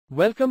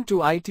Welcome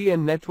to IT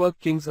and Network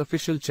King's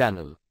official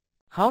channel.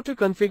 How to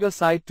configure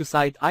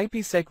site-to-site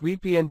IPsec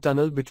VPN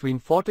tunnel between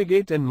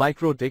Fortigate and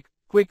Mikrotik,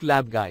 quick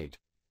lab guide.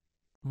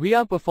 We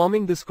are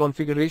performing this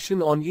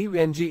configuration on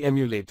EVNG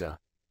emulator.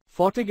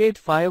 Fortigate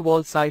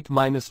Firewall Site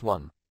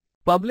 -1.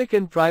 Public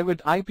and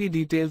private IP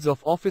details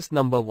of office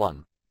number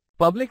 1.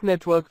 Public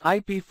network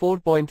IP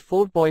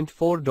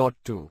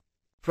 4.4.4.2.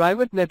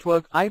 Private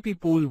network IP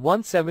pool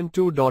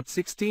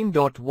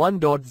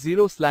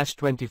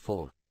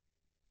 172.16.1.0/24.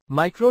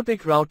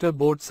 Mikrotik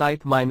RouterBoard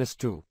Site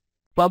 -2.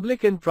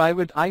 Public and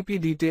private IP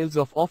details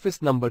of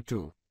office number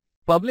 2.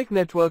 Public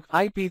network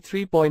IP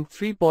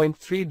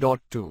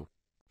 3.3.3.2.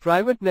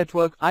 Private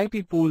network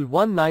IP pool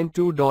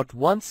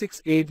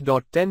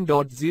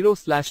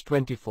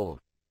 192.168.10.0/24.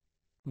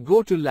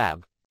 Go to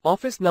lab.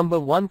 Office number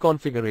 1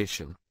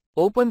 configuration.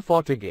 Open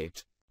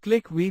Fortigate.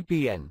 Click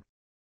VPN.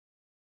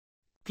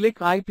 Click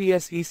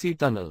IPsec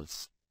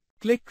tunnels.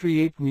 Click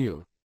Create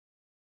New.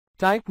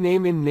 Type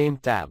name in Name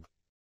tab.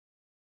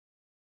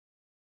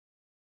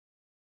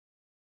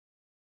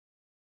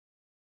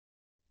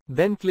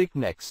 Then click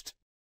Next.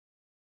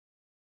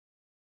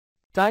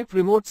 Type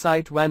Remote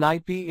Site WAN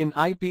IP in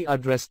IP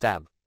Address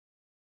tab.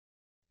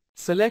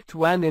 Select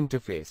WAN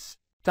interface.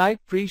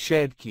 Type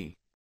Pre-shared key.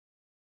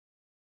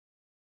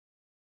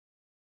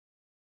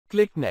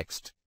 Click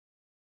Next.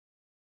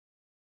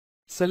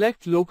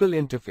 Select Local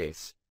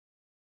interface.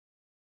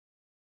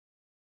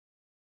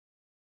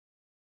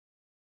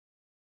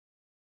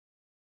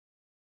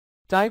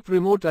 Type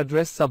Remote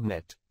Address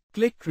Subnet.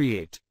 Click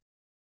Create.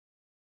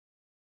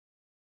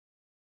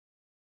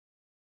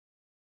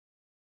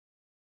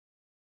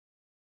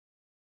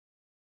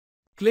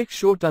 Click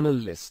Show Tunnel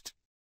List.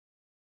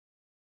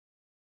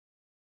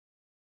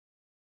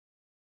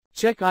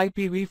 Check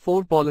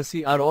IPv4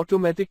 policy are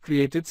automatic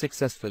created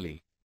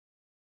successfully.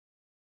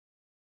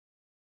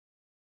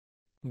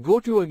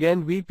 Go to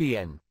again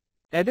VPN.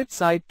 Edit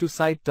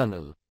site-to-site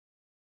tunnel.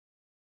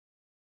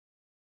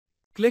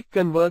 Click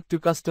Convert to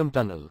Custom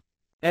Tunnel.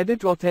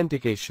 Edit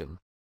Authentication.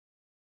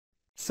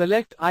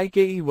 Select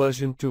IKE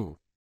version 2.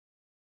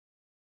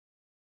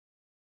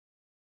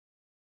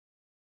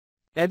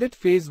 Edit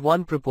Phase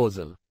 1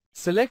 Proposal.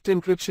 Select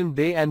Encryption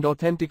Day and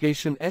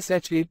Authentication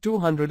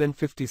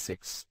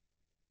SHA-256.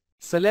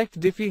 Select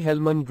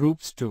Diffie-Hellman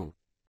Groups 2.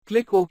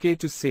 Click OK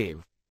to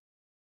save.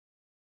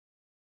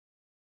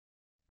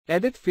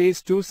 Edit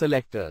Phase 2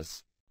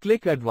 Selectors.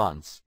 Click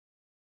Advance.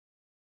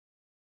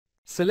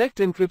 Select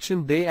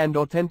Encryption Day and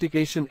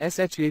Authentication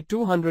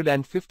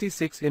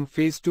SHA-256 in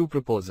Phase 2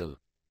 Proposal.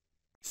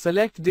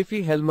 Select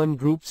Diffie-Hellman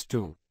Groups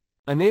 2.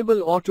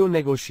 Enable Auto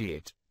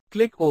Negotiate.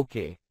 Click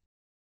OK.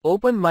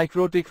 Open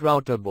Mikrotik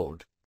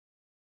RouterBoard.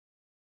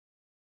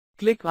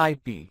 Click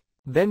IP.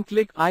 Then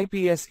click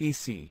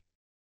IPsec.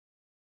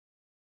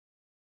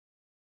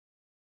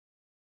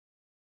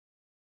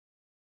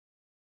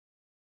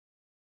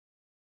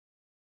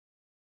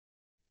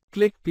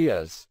 Click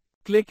Peers.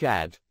 Click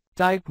Add.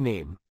 Type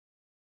name.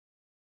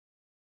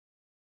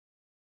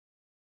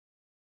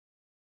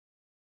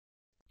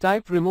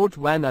 Type Remote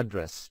WAN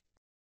address.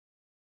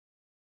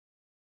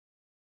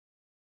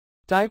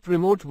 Type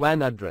Remote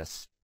WAN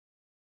address.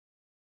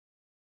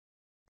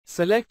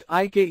 Select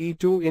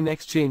IKE2 in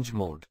Exchange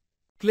mode.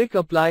 Click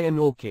Apply and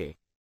OK.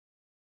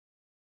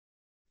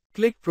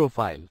 Click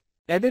Profile.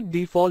 Edit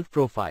Default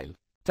Profile.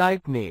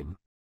 Type Name.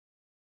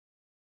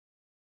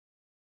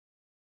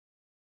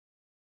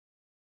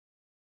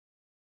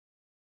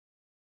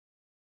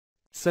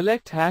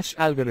 Select Hash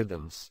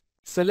Algorithms.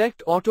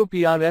 Select Auto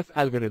PRF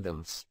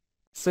Algorithms.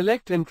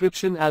 Select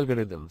Encryption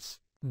Algorithms.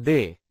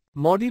 They.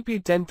 MODIP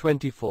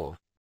 1024.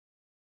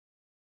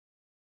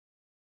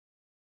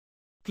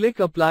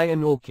 Click Apply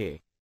and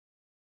OK.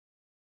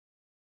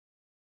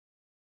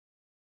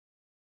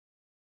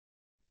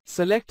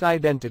 Select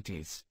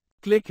Identities.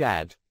 Click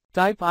Add.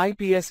 Type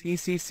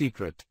IPsec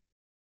secret.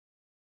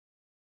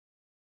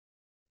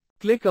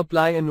 Click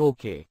Apply and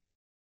OK.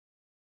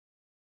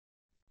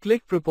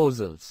 Click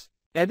Proposals.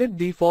 Edit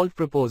Default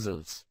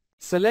Proposals.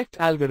 Select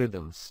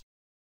Algorithms.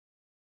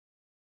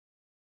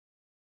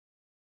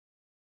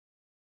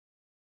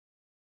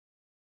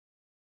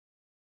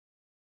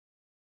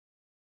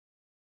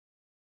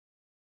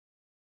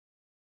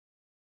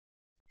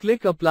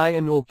 Click Apply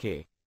and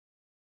OK.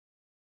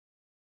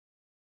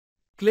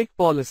 Click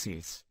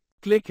Policies.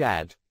 Click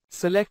Add.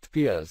 Select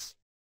Peers.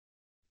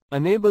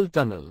 Enable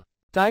Tunnel.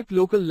 Type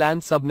Local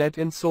LAN subnet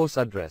in source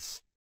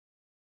address.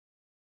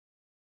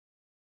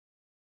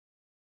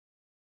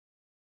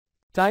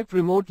 Type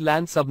Remote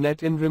LAN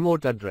subnet in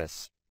remote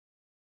address.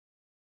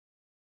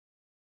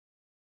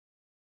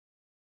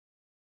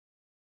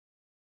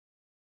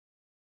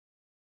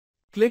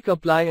 Click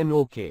Apply and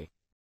OK.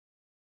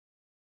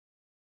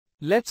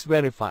 Let's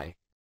verify.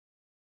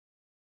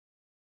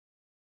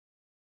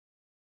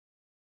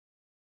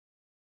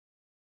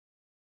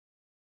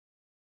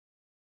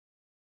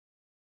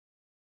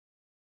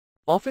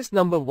 Office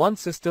number 1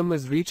 system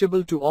is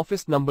reachable to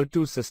Office number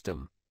 2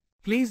 system.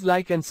 Please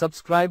like and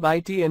subscribe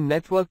IT and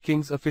Network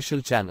King's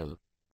official channel.